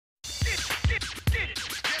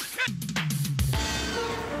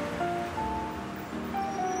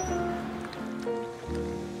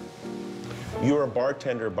You're a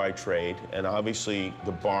bartender by trade, and obviously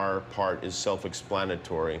the bar part is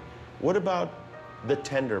self-explanatory. What about the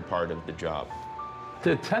tender part of the job?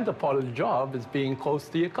 The tender part of the job is being close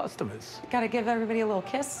to your customers. Gotta give everybody a little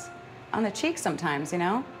kiss on the cheek sometimes, you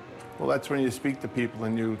know? Well, that's when you speak to people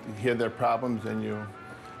and you hear their problems and you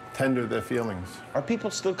tender their feelings. Are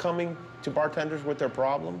people still coming to bartenders with their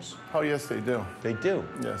problems? Oh, yes, they do. They do?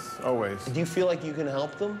 Yes, always. Do you feel like you can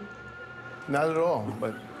help them? Not at all,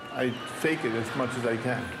 but I fake it as much as I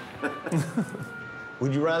can.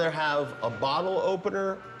 Would you rather have a bottle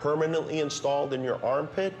opener permanently installed in your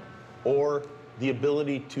armpit or the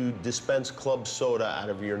ability to dispense club soda out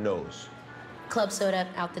of your nose? Club soda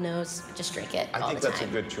out the nose, just drink it all the time. I think that's a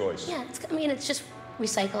good choice. Yeah, I mean, it's just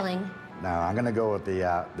recycling. No, I'm gonna go with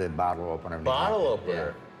the bottle opener. Bottle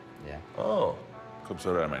opener? Yeah. Oh. Club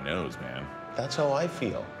soda out of my nose, man. That's how I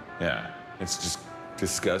feel. Yeah, it's just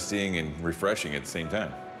disgusting and refreshing at the same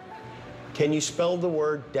time. Can you spell the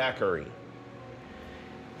word daiquiri?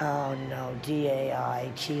 Oh no,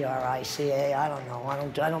 D-A-I-T-R-I-C-A. I don't know. I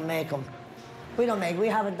don't make them. We don't make. We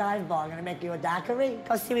have a dive bar. Gonna make you a daiquiri?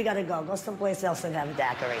 Go see. We gotta go. Go someplace else and have a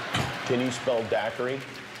daiquiri. Can you spell daiquiri?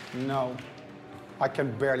 No, I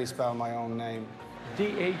can barely spell my own name.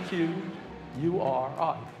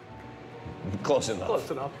 D-A-Q-U-R-I. Close enough.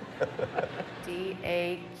 Close enough.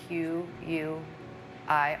 D-A-Q-U-I-R-I.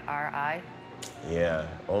 Yeah,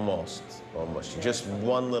 almost. Just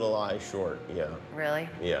one little I short, yeah. Really?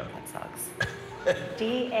 Yeah. That sucks.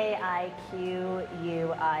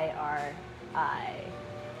 D-A-I-Q-U-I-R-I.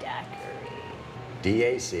 Daiquiri.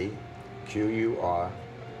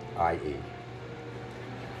 D-A-C-Q-U-R-I-E.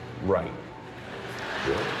 Right.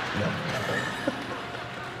 Really? No.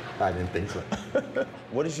 I didn't think so.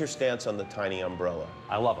 What is your stance on the tiny umbrella?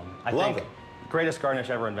 I love them. I think greatest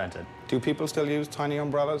garnish ever invented. Do people still use tiny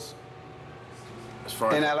umbrellas? As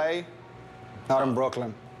far In as LA? Not in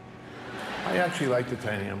Brooklyn. I actually like the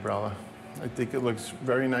tiny umbrella. I think it looks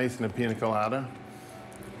very nice in a pina colada.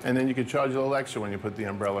 And then you can charge a little extra when you put the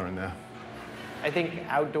umbrella in there. I think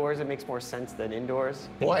outdoors it makes more sense than indoors.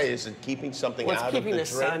 Why? Is it keeping something Well, out it's of keeping the the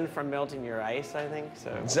drink? sun from melting your ice, I think. So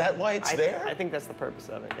Is that why it's there? I think that's the purpose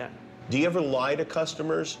of it, yeah. Do you ever lie to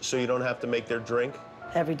customers so you don't have to make their drink?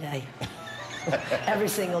 Every day. Every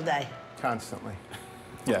single day. Constantly.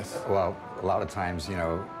 Yes. Well, a lot of times, you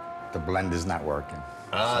know, the blender's not working.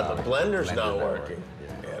 Ah, So, the blender's not working.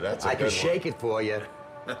 Yeah, that's a I good can shake it for you,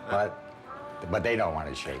 but they don't want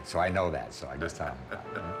to shake, so I know that, so I just tell them.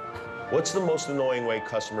 What's the most annoying way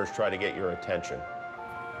customers try to get your attention?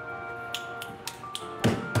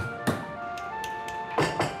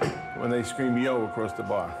 When they scream yo across the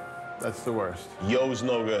bar. That's the worst. Yo's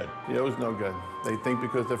no good. Yo's no good. They think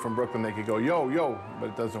because they're from Brooklyn they could go yo, yo, but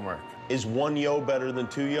it doesn't work. Is one yo better than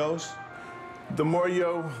two yos? The more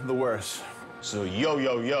yo, the worse. So yo,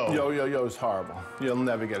 yo, yo. Yo, yo, yo is horrible. You'll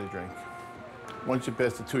never get a drink. Once you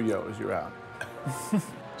pass the 2 yos, you're out.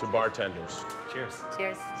 To bartenders. Cheers.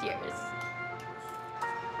 Cheers. Cheers.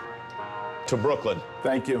 To Brooklyn.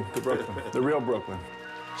 Thank you, to Brooklyn. The real Brooklyn.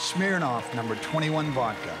 Smirnoff number 21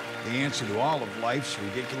 vodka, the answer to all of life's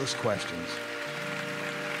ridiculous questions.